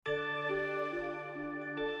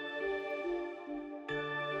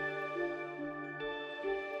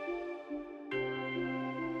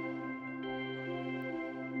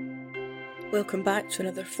Welcome back to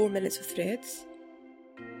another 4 minutes of Threads.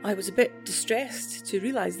 I was a bit distressed to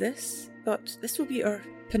realise this, but this will be our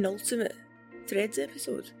penultimate Threads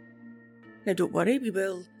episode. Now don't worry, we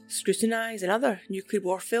will scrutinise another nuclear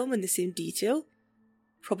war film in the same detail,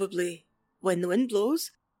 probably When the Wind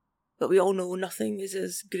Blows, but we all know nothing is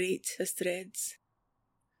as great as Threads.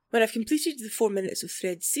 When I've completed the 4 minutes of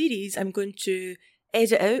Threads series, I'm going to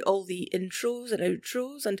edit out all the intros and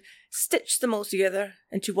outros and stitch them all together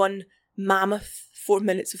into one mammoth 4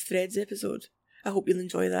 minutes of Threads episode. I hope you'll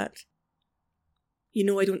enjoy that. You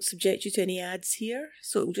know I don't subject you to any ads here,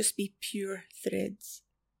 so it'll just be pure Threads.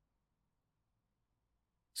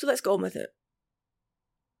 So let's get on with it.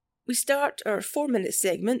 We start our 4 minute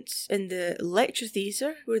segment in the lecture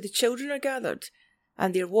theatre where the children are gathered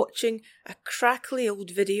and they're watching a crackly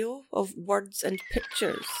old video of words and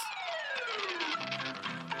pictures.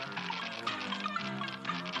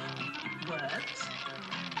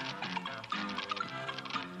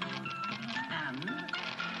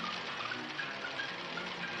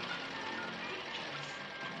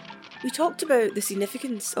 We talked about the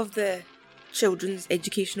significance of the children's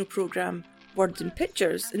educational programme Words and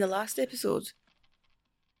Pictures in the last episode.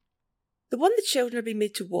 The one the children are being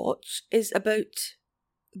made to watch is about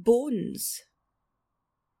bones.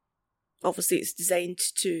 Obviously it's designed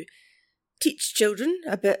to teach children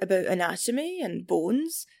a bit about anatomy and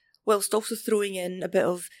bones, whilst also throwing in a bit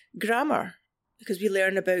of grammar, because we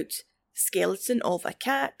learn about the skeleton of a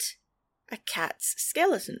cat's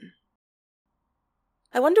skeleton.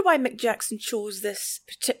 I wonder why Mick Jackson chose this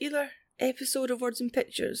particular episode of Words and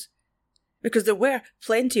Pictures, because there were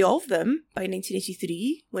plenty of them by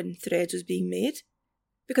 1983 when Threads was being made,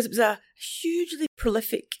 because it was a hugely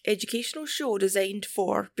prolific educational show designed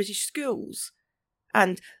for British schools,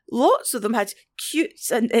 and lots of them had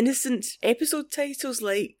cute and innocent episode titles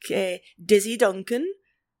like Dizzy Duncan,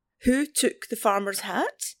 Who Took the Farmer's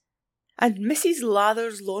Hat, and Mrs.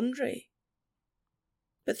 Lather's Laundry.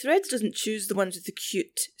 But Threads doesn't choose the ones with the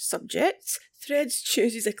cute subjects. Threads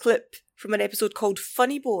chooses a clip from an episode called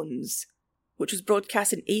Funny Bones, which was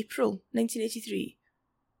broadcast in April 1983.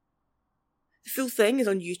 The full thing is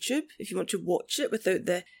on YouTube if you want to watch it without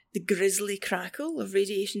the grisly crackle of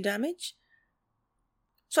radiation damage.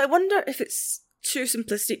 So I wonder if it's too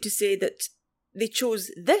simplistic to say that they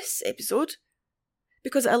chose this episode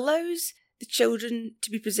because it allows the children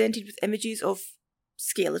to be presented with images of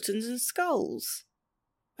skeletons and skulls,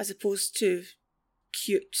 as opposed to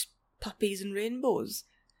cute puppies and rainbows.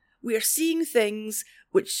 We are seeing things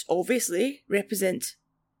which obviously represent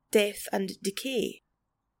death and decay.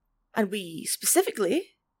 And we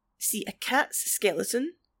specifically see a cat's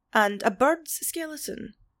skeleton and a bird's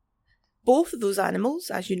skeleton. Both of those animals,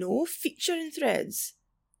 as you know, feature in Threads.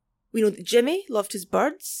 We know that Jimmy loved his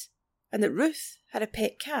birds and that Ruth had a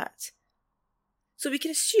pet cat. So we can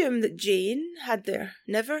assume that Jane, had there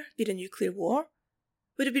never been a nuclear war,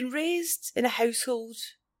 would have been raised in a household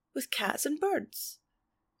with cats and birds.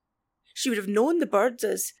 She would have known the birds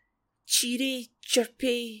as cheery,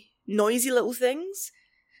 chirpy, noisy little things,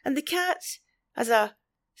 and the cat as a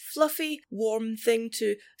fluffy, warm thing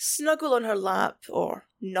to snuggle on her lap or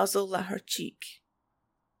nuzzle at her cheek.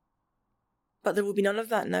 But there will be none of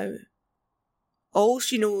that now. All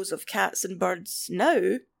she knows of cats and birds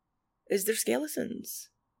now is their skeletons.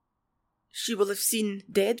 She will have seen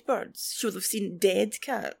dead birds. She will have seen dead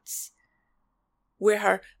cats. Where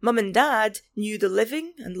her mum and dad knew the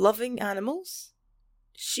living and loving animals,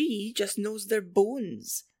 she just knows their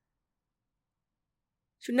bones.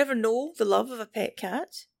 She'll never know the love of a pet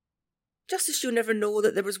cat, just as she'll never know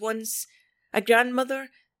that there was once a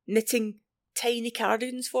grandmother knitting tiny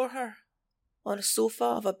cardigans for her on a sofa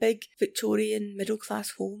of a big Victorian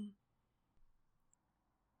middle-class home.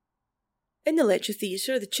 In the lecture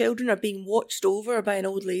theatre, the children are being watched over by an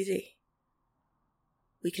old lady.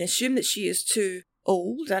 We can assume that she is too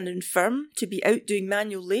old and infirm to be out doing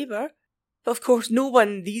manual labour, but of course no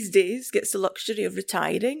one these days gets the luxury of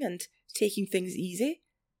retiring and taking things easy,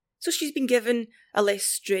 so she's been given a less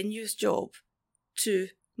strenuous job to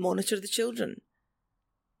monitor the children.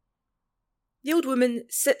 The old woman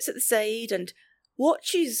sits at the side and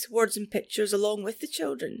watches Words and Pictures along with the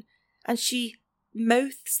children, and she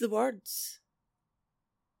mouths the words.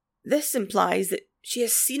 This implies that she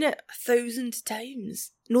has seen it 1,000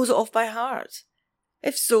 times, knows it off by heart.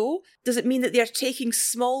 If so, does it mean that they are taking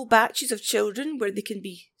small batches of children where they can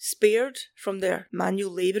be spared from their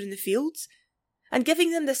manual labour in the fields and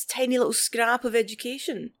giving them this tiny little scrap of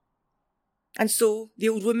education? And so the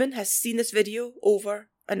old woman has seen this video over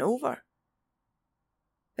and over.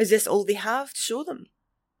 Is this all they have to show them?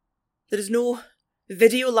 There is no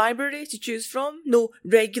video library to choose from, no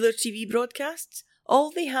regular TV broadcasts.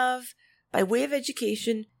 All they have, by way of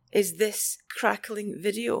education, is this crackling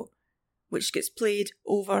video, which gets played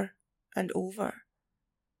over and over.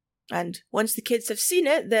 And once the kids have seen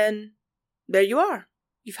it, then there you are.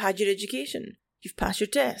 You've had your education. You've passed your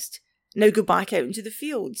test. Now go back out into the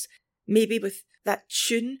fields, maybe with that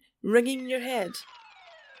tune ringing in your head.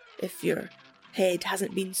 If your head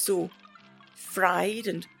hasn't been so fried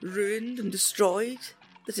and ruined and destroyed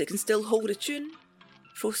that it can still hold a tune,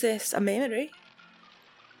 process a memory.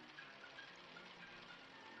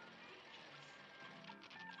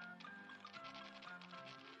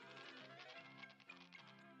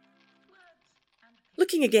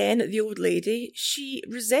 Looking again at the old lady, she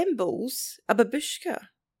resembles a babushka.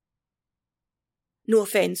 No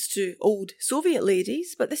offence to old Soviet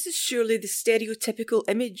ladies, but this is surely the stereotypical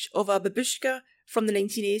image of a babushka from the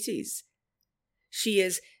 1980s. She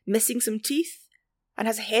is missing some teeth and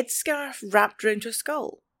has a headscarf wrapped around her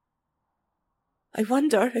skull. I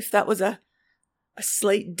wonder if that was a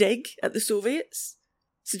slight dig at the Soviets,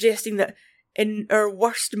 suggesting that in our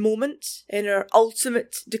worst moment, in our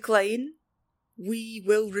ultimate decline, we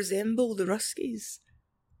will resemble the Ruskies.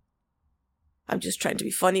 I'm just trying to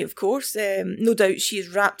be funny, of course. No doubt she is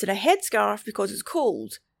wrapped in a headscarf because it's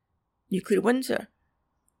cold. Nuclear winter.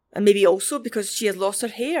 And maybe also because she has lost her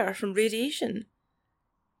hair from radiation.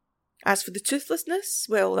 As for the toothlessness,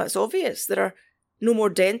 well, that's obvious. There are no more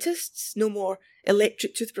dentists, no more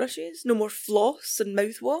electric toothbrushes, no more floss and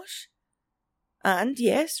mouthwash. And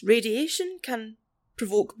yes, radiation can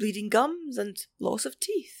provoke bleeding gums and loss of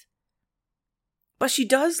teeth. But she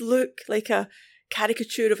does look like a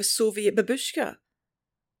caricature of a Soviet babushka.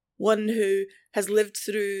 One who has lived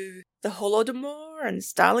through the Holodomor and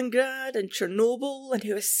Stalingrad and Chernobyl and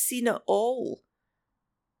who has seen it all.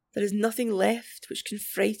 There is nothing left which can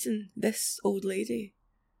frighten this old lady.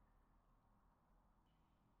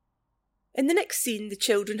 In the next scene, the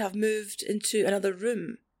children have moved into another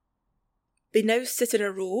room. They now sit in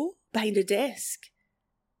a row behind a desk.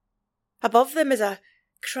 Above them is a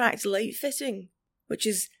cracked light fitting, which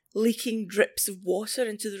is leaking drips of water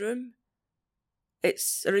into the room.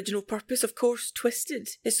 Its original purpose, of course, twisted.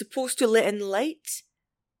 It's supposed to let in light.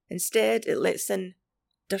 Instead, it lets in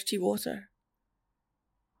dirty water.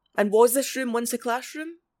 And was this room once a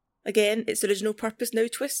classroom? Again, its original purpose now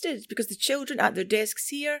twisted, because the children at their desks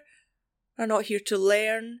here are not here to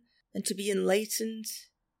learn and to be enlightened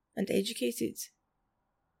and educated.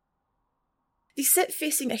 They sit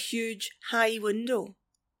facing a huge, high window,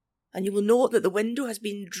 and you will note that the window has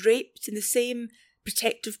been draped in the same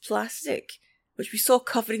protective plastic which we saw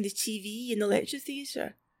covering the TV in the lecture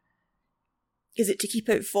theatre. Is it to keep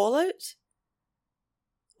out fallout?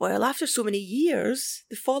 Well, after so many years,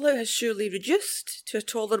 the fallout has surely reduced to a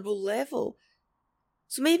tolerable level.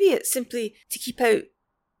 So maybe it's simply to keep out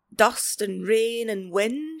dust and rain and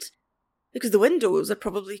wind, because the windows are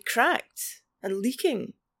probably cracked and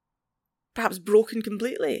leaking, perhaps broken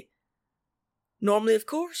completely. Normally, of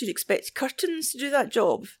course, you'd expect curtains to do that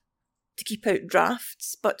job, to keep out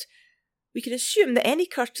drafts, but we can assume that any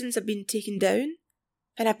curtains have been taken down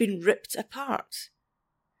and have been ripped apart,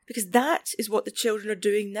 because that is what the children are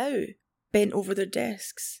doing now, bent over their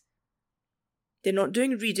desks. They're not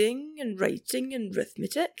doing reading and writing and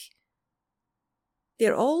arithmetic.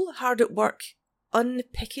 They're all hard at work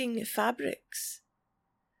unpicking fabrics.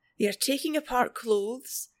 They are taking apart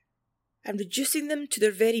clothes and reducing them to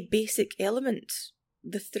their very basic element,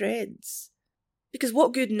 the threads. Because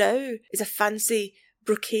what good now is a fancy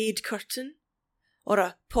brocade curtain, or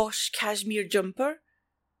a posh cashmere jumper,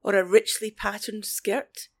 or a richly patterned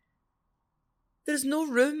skirt? There is no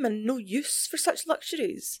room and no use for such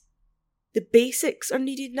luxuries. The basics are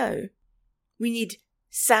needed now. We need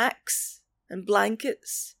sacks and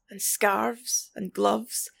blankets and scarves and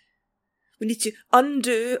gloves. We need to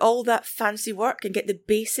undo all that fancy work and get the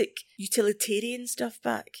basic utilitarian stuff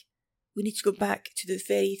back. We need to go back to the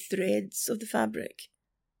very threads of the fabric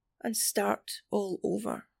and start all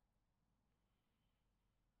over.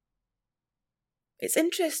 It's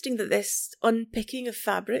interesting that this unpicking of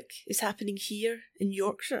fabric is happening here in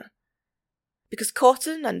Yorkshire, because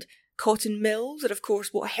cotton and cotton mills are of course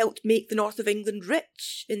what helped make the north of England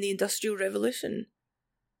rich in the Industrial Revolution.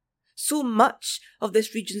 So much of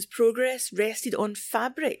this region's progress rested on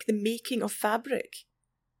fabric, the making of fabric.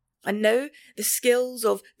 And now the skills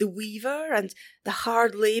of the weaver and the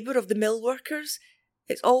hard labour of the mill workers,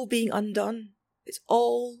 it's all being undone. It's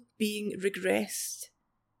all being regressed.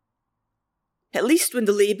 At least when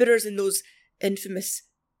the labourers in those infamous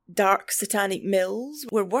dark satanic mills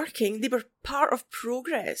were working, they were part of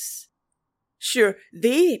progress. Sure,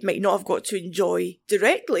 they might not have got to enjoy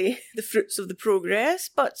directly the fruits of the progress,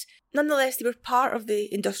 but nonetheless they were part of the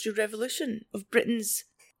Industrial Revolution, of Britain's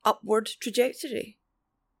upward trajectory.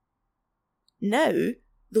 Now,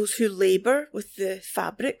 those who labour with the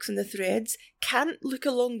fabrics and the threads can't look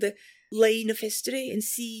along the line of history and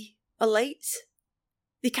see a light.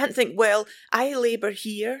 They can't think, well, I labour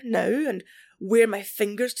here now and wear my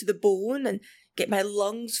fingers to the bone and get my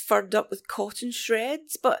lungs furred up with cotton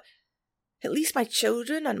shreds, but at least my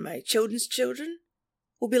children and my children's children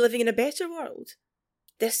will be living in a better world.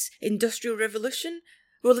 This industrial revolution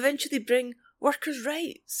will eventually bring workers'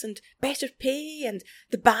 rights and better pay and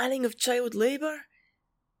the banning of child labour,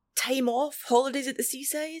 time off, holidays at the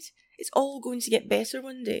seaside. It's all going to get better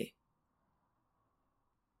one day.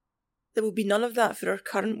 There will be none of that for our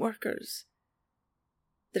current workers.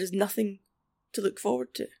 There is nothing to look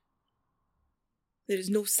forward to. There is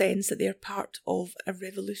no sense that they are part of a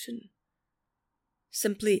revolution.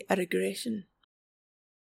 Simply a regression.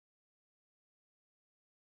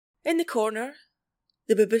 In the corner,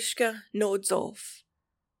 the babushka nods off,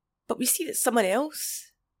 but we see that someone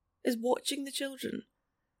else is watching the children.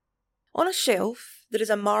 On a shelf, there is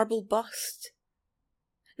a marble bust.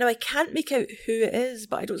 Now, I can't make out who it is,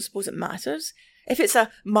 but I don't suppose it matters. If it's a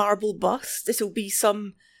marble bust, it'll be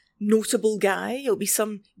some notable guy, it'll be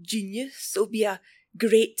some genius, it'll be a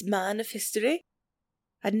great man of history.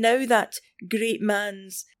 And now that great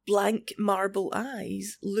man's blank marble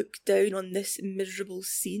eyes look down on this miserable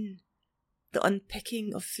scene, the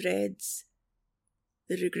unpicking of threads,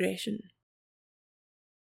 the regression.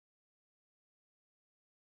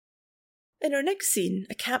 In our next scene,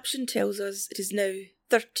 a caption tells us it is now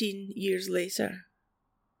 13 years later.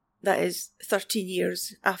 That is, 13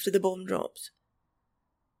 years after the bomb dropped.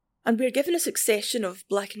 And we're given a succession of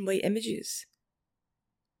black and white images.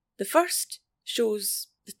 The first shows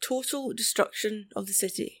the total destruction of the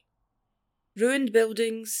city. Ruined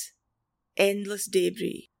buildings, endless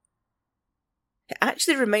debris. It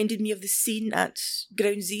actually reminded me of the scene at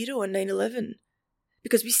Ground Zero on 9/11,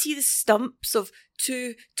 because we see the stumps of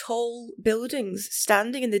two tall buildings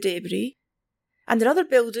standing in the debris, and another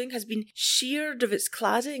building has been sheared of its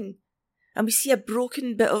cladding, and we see a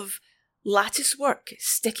broken bit of lattice work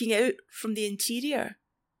sticking out from the interior.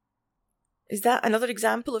 Is that another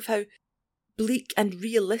example of how bleak and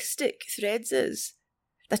realistic Threads is?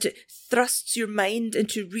 That it thrusts your mind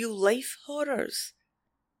into real life horrors?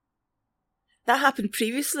 That happened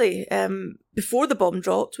previously, before the bomb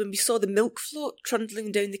dropped, when we saw the milk float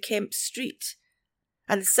trundling down the Kemp Street,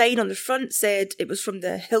 and the sign on the front said it was from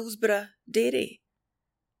the Hillsborough Dairy.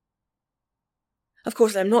 Of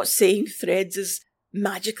course, I'm not saying Threads is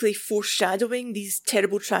magically foreshadowing these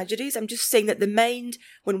terrible tragedies. I'm just saying that the mind,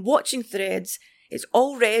 when watching Threads, is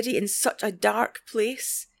already in such a dark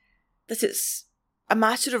place that it's a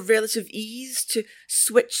matter of relative ease to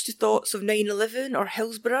switch to thoughts of 9/11 or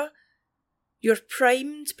Hillsborough. You're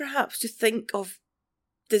primed, perhaps, to think of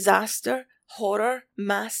disaster, horror,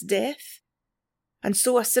 mass death. And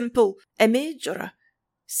so a simple image or a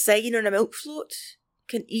sign on a milk float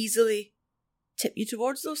can easily tip you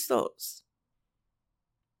towards those thoughts.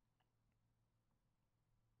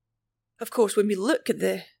 Of course, when we look at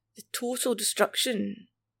the total destruction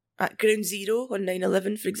at Ground Zero on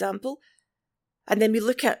 9/11, for example, and then we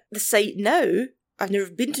look at the site now, I've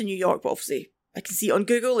never been to New York, but obviously I can see it on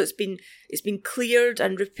Google, it's been cleared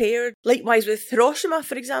and repaired. Likewise with Hiroshima,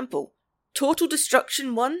 for example. Total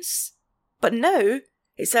destruction once, but now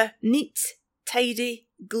it's a neat, tidy,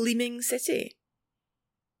 gleaming city.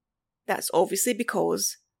 That's obviously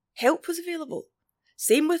because help was available.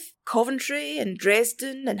 Same with Coventry and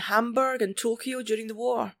Dresden and Hamburg and Tokyo during the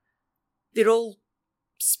war. They're all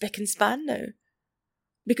spick and span now.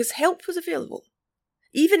 Because help was available.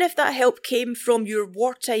 Even if that help came from your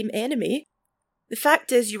wartime enemy, the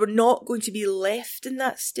fact is you were not going to be left in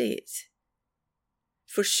that state.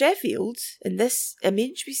 For Sheffield, in this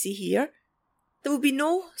image we see here, there will be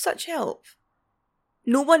no such help.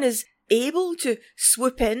 No one is able to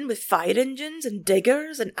swoop in with fire engines and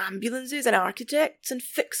diggers and ambulances and architects and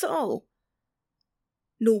fix it all.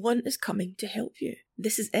 No one is coming to help you.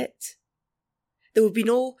 This is it. There will be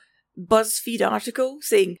no BuzzFeed article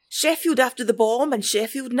saying, Sheffield after the bomb and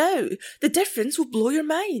Sheffield now. The difference will blow your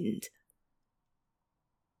mind.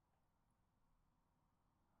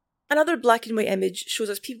 Another black and white image shows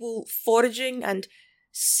us people foraging and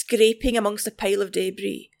scraping amongst a pile of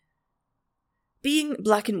debris. Being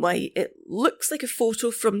black and white, it looks like a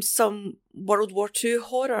photo from some World War II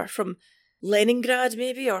horror, from Leningrad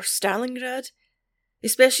maybe, or Stalingrad,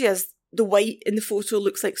 especially as the white in the photo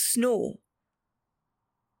looks like snow.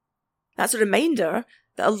 That's a reminder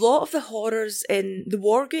that a lot of the horrors in the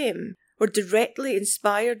War Game were directly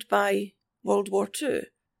inspired by World War II,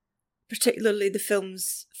 particularly the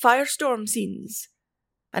film's firestorm scenes.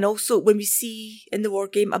 And also when we see in the War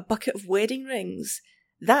Game a bucket of wedding rings,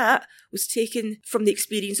 that was taken from the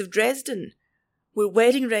experience of Dresden, where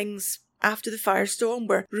wedding rings after the firestorm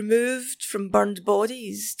were removed from burned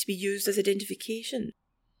bodies to be used as identification.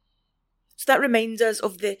 So that reminds us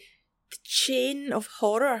of the chain of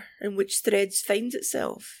horror in which Threads finds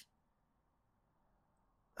itself.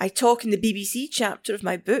 I talk in the BBC chapter of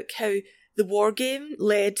my book how the War Game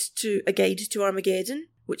led to A Guide to Armageddon,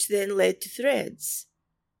 which then led to Threads.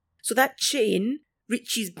 So that chain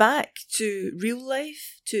reaches back to real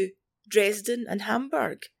life, to Dresden and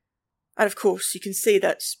Hamburg. And of course, you can say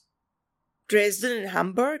that Dresden and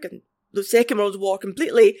Hamburg and the Second World War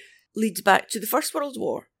completely leads back to the First World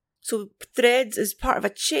War. So Threads is part of a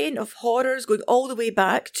chain of horrors going all the way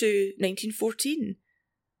back to 1914.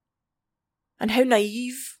 And how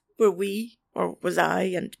naive were we, or was I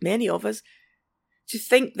and many of us, to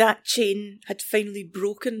think that chain had finally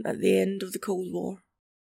broken at the end of the Cold War.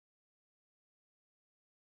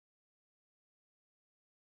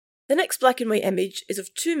 The next black and white image is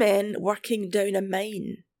of two men working down a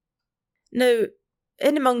mine. Now,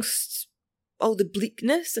 in amongst all the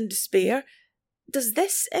bleakness and despair, does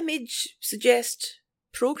this image suggest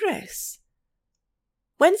progress?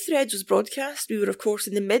 When Threads was broadcast, we were of course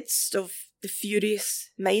in the midst of the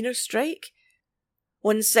furious miners' strike.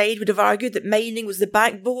 One side would have argued that mining was the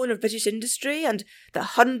backbone of British industry and that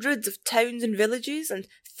hundreds of towns and villages and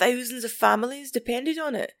thousands of families depended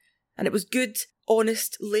on it, and it was good,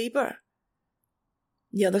 honest labour.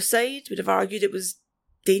 The other side would have argued it was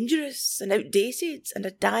dangerous and outdated and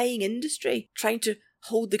a dying industry trying to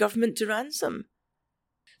hold the government to ransom.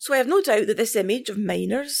 So I have no doubt that this image of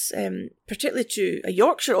miners, particularly to a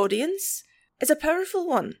Yorkshire audience, is a powerful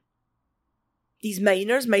one. These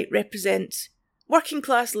miners might represent working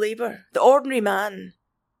class labour, the ordinary man,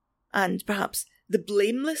 and perhaps the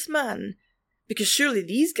blameless man, because surely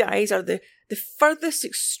these guys are the furthest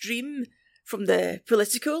extreme from the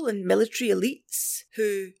political and military elites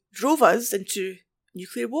who drove us into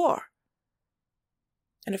nuclear war.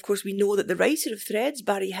 And of course we know that the writer of Threads,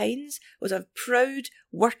 Barry Hines, was a proud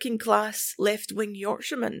working-class left-wing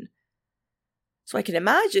Yorkshireman. So I can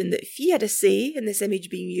imagine that if he had a say in this image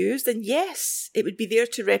being used, then yes, it would be there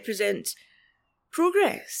to represent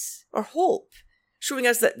progress or hope, showing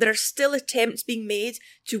us that there are still attempts being made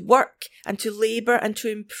to work and to labour and to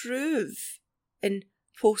improve in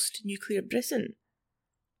post-nuclear Britain.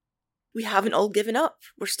 We haven't all given up,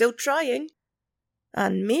 we're still trying.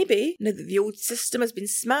 And maybe, now that the old system has been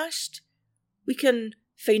smashed, we can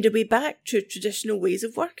find a way back to traditional ways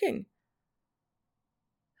of working.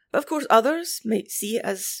 But of course others might see it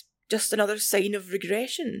as just another sign of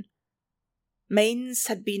regression. Mines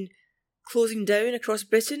had been closing down across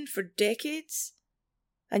Britain for decades,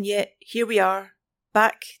 and yet here we are,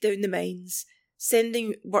 back down the mines,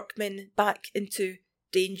 sending workmen back into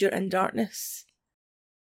danger and darkness.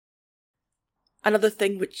 Another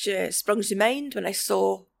thing which sprung to mind when I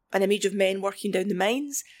saw an image of men working down the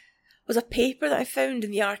mines was a paper that I found in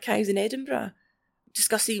the archives in Edinburgh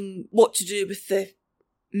discussing what to do with the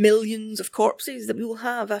millions of corpses that we will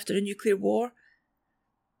have after a nuclear war.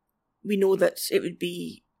 We know that it would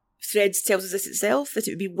be, Threads tells us this itself, that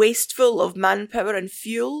it would be wasteful of manpower and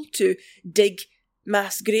fuel to dig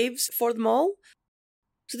mass graves for them all.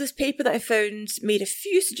 So this paper that I found made a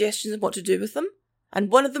few suggestions on what to do with them,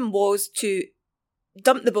 and one of them was to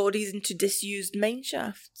dump the bodies into disused mine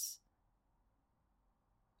shafts.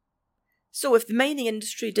 So if the mining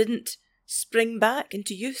industry didn't spring back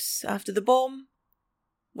into use after the bomb,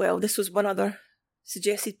 well, this was one other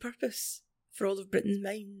suggested purpose for all of Britain's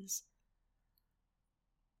mines.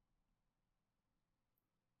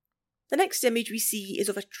 The next image we see is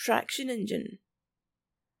of a traction engine.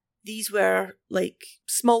 These were like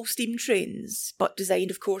small steam trains, but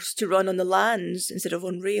designed, of course, to run on the land instead of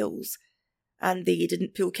on rails. And they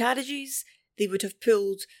didn't pull carriages, they would have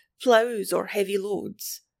pulled ploughs or heavy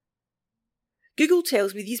loads. Google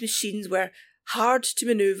tells me these machines were hard to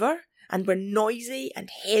manoeuvre and were noisy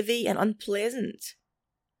and heavy and unpleasant.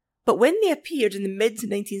 But when they appeared in the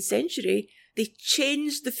mid-19th century, they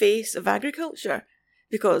changed the face of agriculture,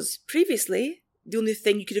 because previously the only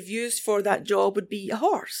thing you could have used for that job would be a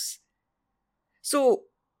horse. So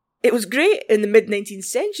it was great in the mid-19th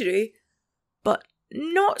century, but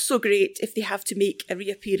not so great if they have to make a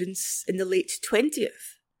reappearance in the late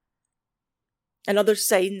 20th. Another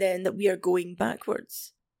sign then that we are going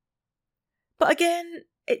backwards. But again,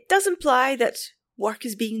 it does imply that work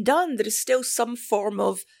is being done. There is still some form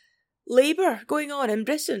of labour going on in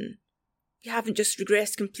Britain. We haven't just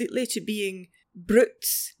regressed completely to being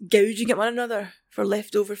brutes gouging at one another for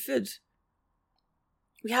leftover food.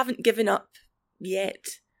 We haven't given up yet.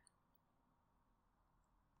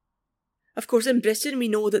 Of course, in Britain, we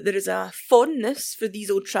know that there is a fondness for these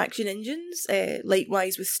old traction engines,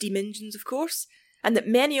 likewise with steam engines, of course, and that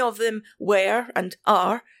many of them were and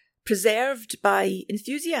are preserved by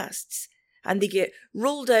enthusiasts, and they get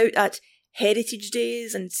rolled out at heritage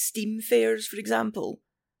days and steam fairs, for example.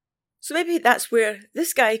 So maybe that's where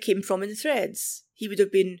this guy came from in Threads. He would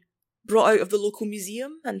have been brought out of the local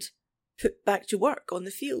museum and put back to work on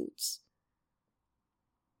the fields.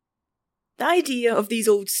 The idea of these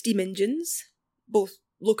old steam engines, both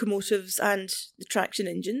locomotives and the traction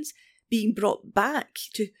engines, being brought back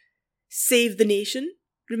to save the nation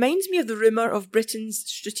reminds me of the rumour of Britain's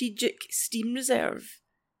strategic steam reserve.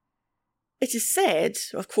 It is said,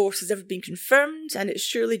 of course, has never been confirmed, and it's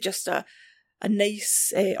surely just a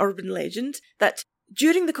nice urban legend, that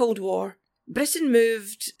during the Cold War, Britain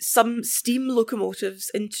moved some steam locomotives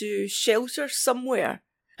into shelter somewhere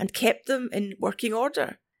and kept them in working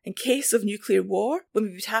order in case of nuclear war, when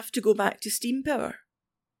we would have to go back to steam power.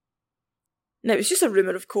 Now, it's just a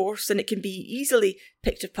rumour, of course, and it can be easily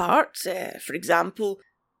picked apart. For example,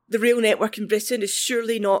 the rail network in Britain is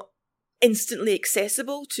surely not instantly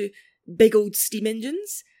accessible to big old steam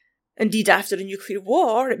engines. Indeed, after a nuclear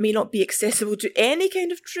war, it may not be accessible to any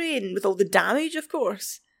kind of train, with all the damage, of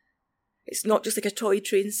course. It's not just like a toy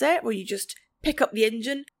train set where you just pick up the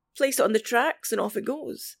engine, place it on the tracks, and off it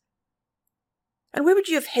goes. And where would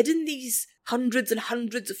you have hidden these hundreds and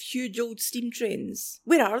hundreds of huge old steam trains?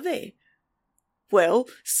 Where are they? Well,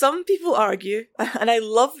 some people argue, and I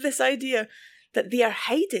love this idea, that they are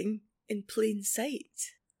hiding in plain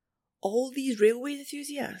sight. All these railway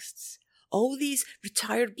enthusiasts, all these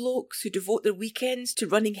retired blokes who devote their weekends to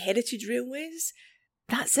running heritage railways,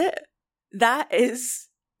 that's it. That is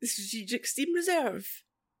the Strategic Steam Reserve.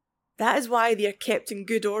 That is why they are kept in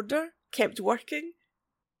good order, kept working.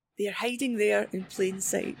 They are hiding there in plain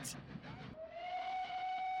sight.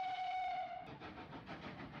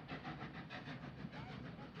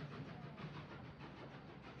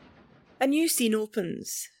 A new scene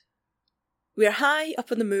opens. We are high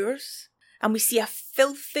up on the moors, and we see a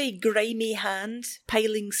filthy, grimy hand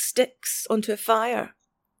piling sticks onto a fire.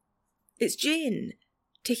 It's Jane,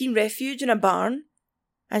 taking refuge in a barn,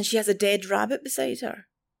 and she has a dead rabbit beside her.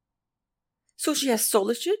 So she has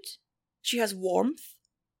solitude, she has warmth,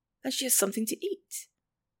 and she has something to eat.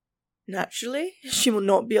 Naturally, she will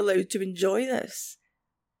not be allowed to enjoy this.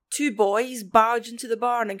 Two boys barge into the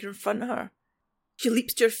barn and confront her. She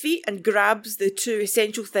leaps to her feet and grabs the two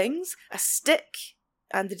essential things, a stick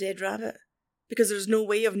and the dead rabbit, because there's no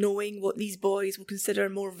way of knowing what these boys will consider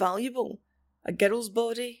more valuable, a girl's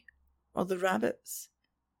body or the rabbit's.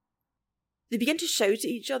 They begin to shout at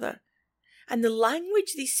each other, and the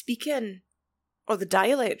language they speak in, or the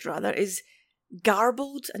dialect rather, is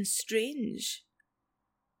garbled and strange.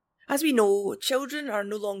 As we know, children are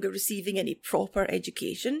no longer receiving any proper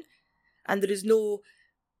education, and there is no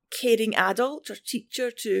caring adult or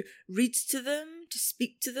teacher to read to them, to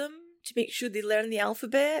speak to them, to make sure they learn the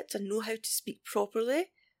alphabet and know how to speak properly.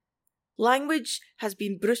 Language has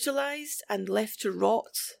been brutalised and left to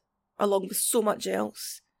rot, along with so much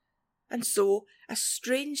else. And so a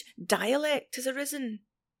strange dialect has arisen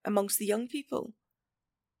amongst the young people.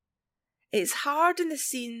 It's hard in the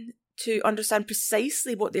scene to understand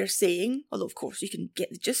precisely what they're saying, although of course you can get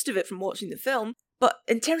the gist of it from watching the film, but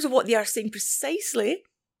in terms of what they are saying precisely,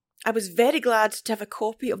 I was very glad to have a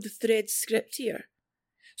copy of the Threads script here.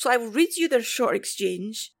 So I will read you their short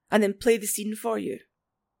exchange and then play the scene for you.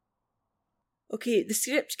 Okay, the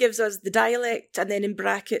script gives us the dialect and then in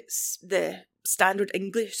brackets the standard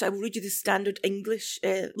English. So I will read you the standard English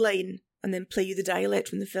line and then play you the dialect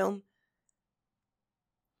from the film.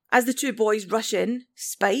 As the two boys rush in,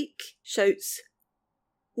 Spike shouts,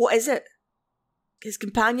 "What is it?" His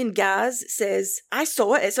companion Gaz says, "I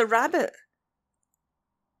saw it, it's a rabbit."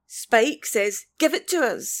 Spike says, "Give it to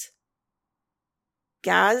us."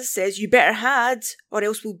 Gaz says, "You better had, or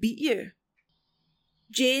else we'll beat you."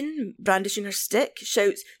 Jane, brandishing her stick,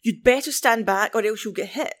 shouts, "You'd better stand back or else you'll get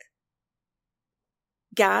hit."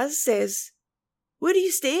 Gaz says, "Where are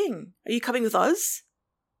you staying? Are you coming with us?"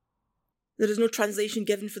 There is no translation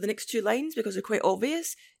given for the next two lines because they're quite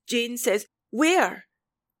obvious. Jane says, "Where?"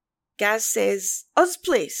 Gaz says, "Us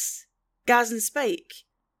place." Gaz and Spike.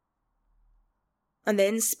 And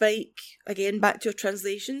then Spike, again back to a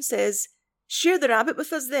translation, says, "Share the rabbit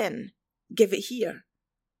with us then. Give it here."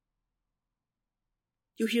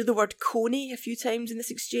 You'll hear the word coney a few times in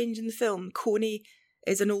this exchange in the film. Coney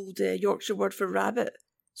is an old Yorkshire word for rabbit.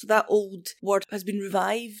 So that old word has been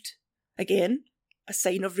revived again, a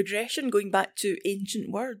sign of regression going back to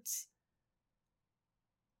ancient words.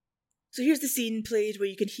 So here's the scene played where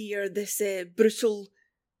you can hear this brutal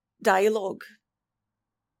dialogue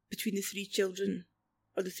between the three children,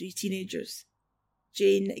 or the three teenagers,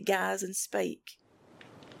 Jane, Gaz and Spike.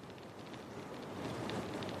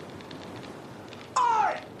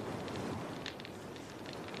 Oi!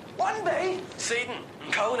 One B. Seaton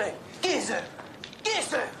and Coney. Gizu!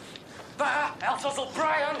 Gizu! There, Eltuzzle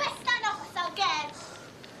Brian! Let's stand up so again.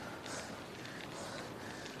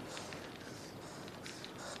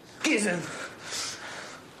 Gizu!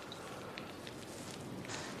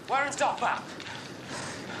 Warren's Dopper.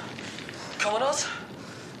 Come on, us.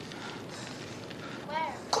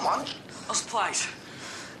 Where? Come on. Us place.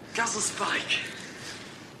 Gazzle Spike.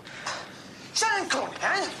 Shannon Coney,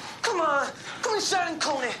 eh? Come on. Come on, Shannon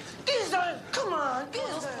Coney. Gizu! Come on,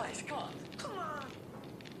 Gizu! Us place, come on. Come on.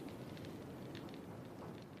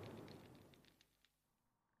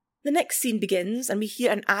 The next scene begins and we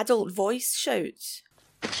hear an adult voice shout.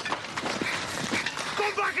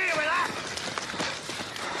 Come back here with that!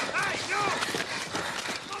 Hey, no!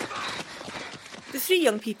 Come back! The three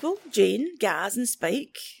young people, Jane, Gaz and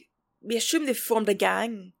Spike, we assume they've formed a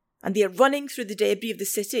gang and they are running through the debris of the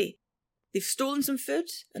city. They've stolen some food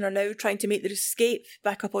and are now trying to make their escape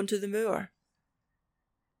back up onto the moor.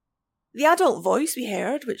 The adult voice we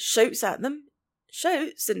heard, which shouts at them,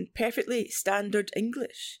 shouts in perfectly standard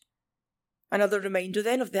English. Another reminder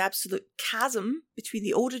then of the absolute chasm between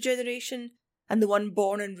the older generation and the one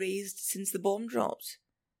born and raised since the bomb dropped.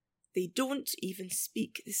 They don't even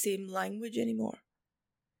speak the same language anymore.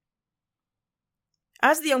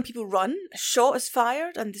 As the young people run, a shot is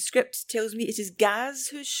fired and the script tells me it is Gaz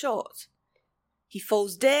who's shot. He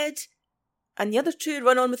falls dead and the other two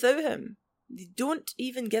run on without him. They don't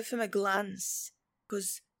even give him a glance,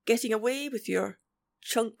 because getting away with your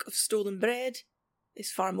chunk of stolen bread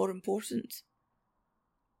is far more important.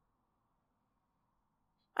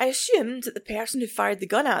 I assumed that the person who fired the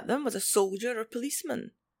gun at them was a soldier or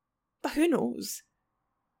policeman, but who knows?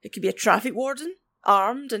 It could be a traffic warden,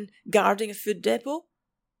 armed and guarding a food depot.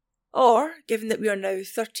 Or, given that we are now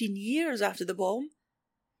 13 years after the bomb,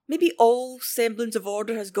 maybe all semblance of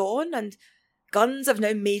order has gone and guns have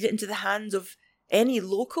now made it into the hands of any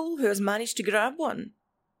local who has managed to grab one.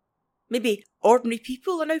 Maybe ordinary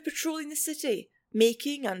people are now patrolling the city,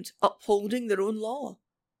 making and upholding their own law.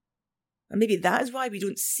 And maybe that is why we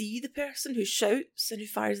don't see the person who shouts and who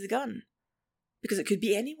fires the gun, because it could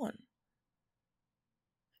be anyone.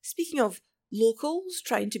 Speaking of locals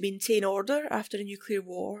trying to maintain order after a nuclear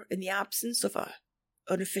war in the absence of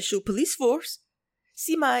an official police force,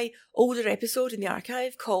 see my older episode in the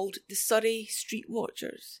archive called The Surrey Street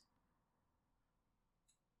Watchers.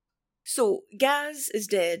 So, Gaz is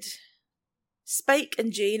dead. Spike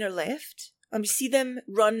and Jane are left, and we see them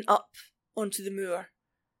run up onto the moor.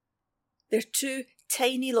 Their two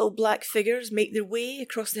tiny little black figures make their way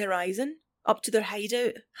across the horizon, up to their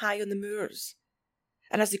hideout high on the moors.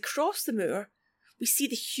 And as they cross the moor, we see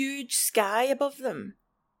the huge sky above them,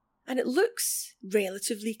 and it looks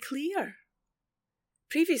relatively clear.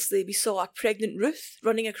 Previously, we saw a pregnant Ruth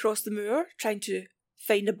running across the moor, trying to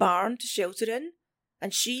find a barn to shelter in,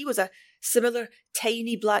 and she was a similar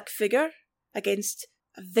tiny black figure against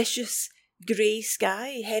a vicious grey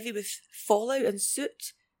sky, heavy with fallout and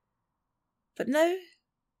soot. But now,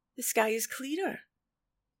 the sky is clearer.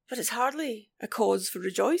 But it's hardly a cause for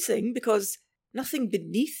rejoicing, because nothing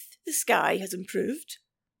beneath the sky has improved.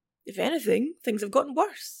 If anything, things have gotten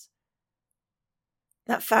worse.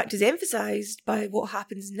 That fact is emphasised by what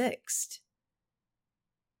happens next.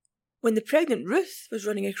 When the pregnant Ruth was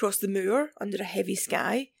running across the moor under a heavy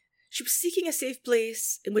sky, she was seeking a safe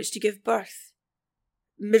place in which to give birth.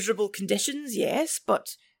 Miserable conditions, yes,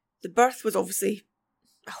 but the birth was obviously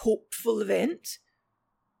a hopeful event.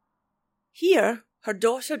 Here, her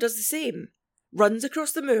daughter does the same, runs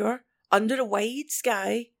across the moor under a wide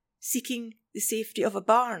sky, seeking the safety of a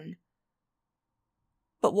barn.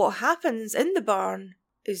 But what happens in the barn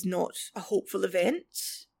is not a hopeful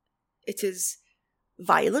event. It is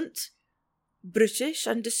violent, brutish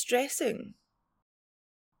and distressing.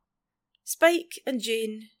 Spike and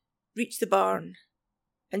Jane reach the barn,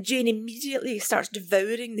 and Jane immediately starts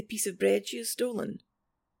devouring the piece of bread she has stolen.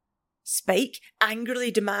 Spike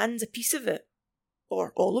angrily demands a piece of it,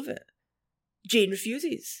 or all of it. Jane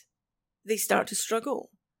refuses. They start to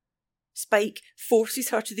struggle. Spike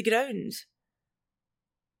forces her to the ground.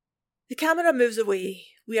 The camera moves away.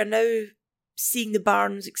 We are now seeing the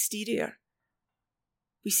barn's exterior.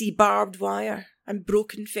 We see barbed wire and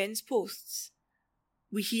broken fence posts.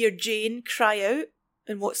 we hear Jane cry out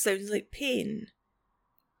in what sounds like pain.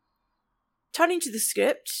 Turning to the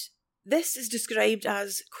script, this is described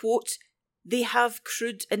as, quote, "they have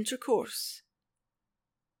crude intercourse."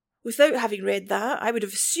 Without having read that, I would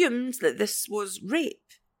have assumed that this was rape.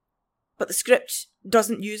 But the script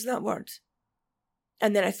doesn't use that word.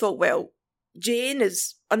 And then I thought, well, Jane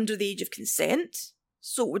is under the age of consent,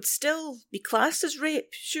 so it would still be classed as rape,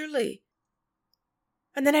 surely.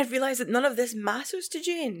 And then I realised that none of this matters to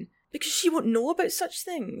Jane, because she won't know about such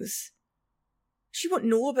things. She won't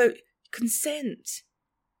know about consent.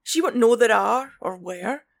 She won't know there are, or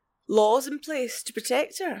were, laws in place to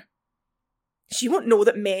protect her. She won't know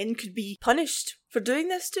that men could be punished for doing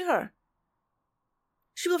this to her.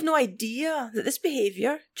 She will have no idea that this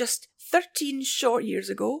behaviour, just 13 short years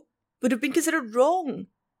ago, would have been considered wrong,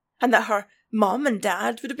 and that her mum and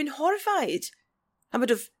dad would have been horrified, and would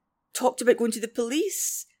have talked about going to the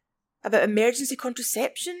police, about emergency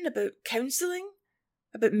contraception, about counselling,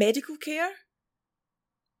 about medical care.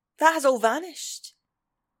 That has all vanished.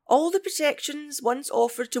 All the protections once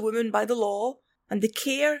offered to women by the law, and the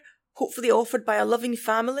care hopefully offered by a loving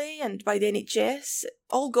family and by the NHS,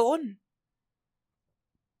 all gone.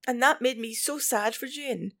 And that made me so sad for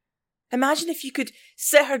Jane. Imagine if you could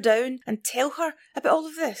sit her down and tell her about all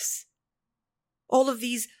of this. All of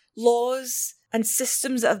these laws and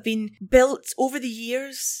systems that have been built over the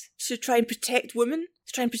years to try and protect women,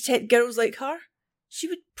 to try and protect girls like her. She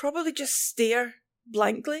would probably just stare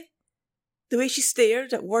blankly, the way she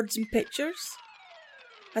stared at words and pictures,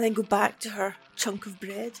 and then go back to her chunk of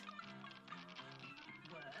bread.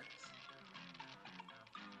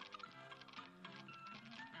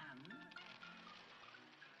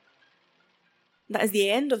 That is the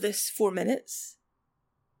end of this 4 minutes.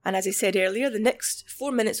 And as I said earlier, the next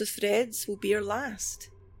 4 minutes of Threads will be our last.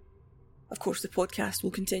 Of course, the podcast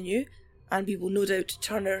will continue, and we will no doubt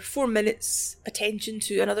turn our 4 minutes attention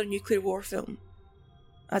to another nuclear war film.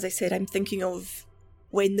 As I said, I'm thinking of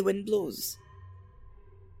When the Wind Blows.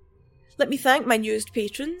 Let me thank my newest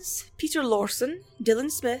patrons, Peter Lawson,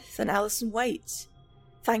 Dylan Smith and Alison White.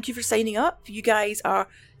 Thank you for signing up. You guys are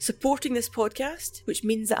supporting this podcast, which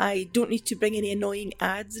means that I don't need to bring any annoying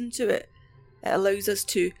ads into it. It allows us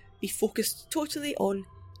to be focused totally on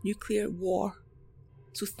nuclear war.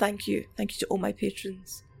 So thank you. Thank you to all my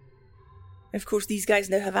patrons. And of course, these guys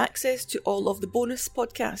now have access to all of the bonus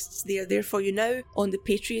podcasts. They are there for you now on the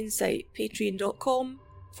Patreon site,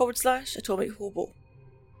 patreon.com/Atomic Hobo.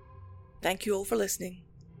 Thank you all for listening.